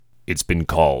It's been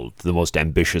called the most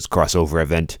ambitious crossover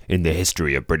event in the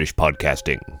history of British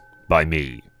podcasting by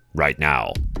me, right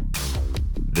now.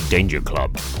 The Danger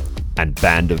Club and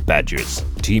Band of Badgers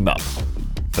team up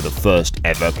for the first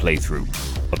ever playthrough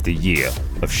of the Year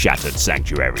of Shattered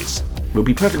Sanctuaries. We'll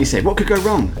be perfectly safe. What could go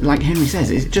wrong? Like Henry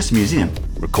says, it's just a museum.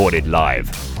 Recorded live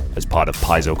as part of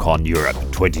PaizoCon Europe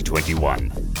 2021.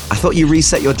 I thought you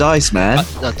reset your dice, man.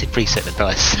 I did reset the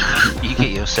dice. You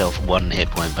get yourself 1 hit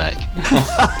point back.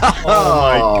 Oh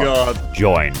my god.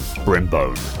 Join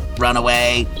Brimbone, Run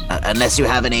away, unless you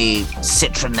have any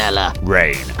citronella.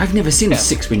 Rain, I've never seen a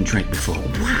 6-win trait before.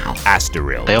 Wow.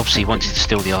 Asterill, They obviously wanted to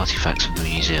steal the artifacts from the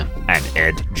museum. and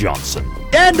Ed Johnson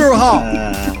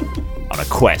Danderhop! on a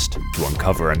quest to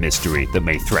uncover a mystery that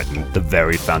may threaten the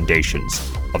very foundations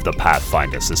of the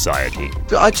Pathfinder Society.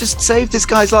 I just saved this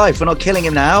guy's life. We're not killing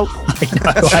him now.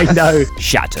 I know.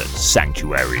 Shattered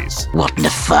Sanctuaries. What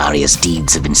nefarious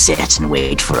deeds have been set in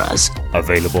wait for us?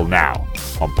 Available now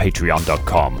on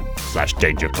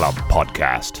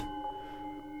patreon.com/dangerclubpodcast.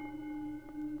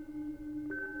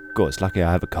 God, it's lucky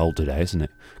I have a cold today, isn't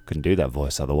it? Couldn't do that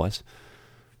voice otherwise.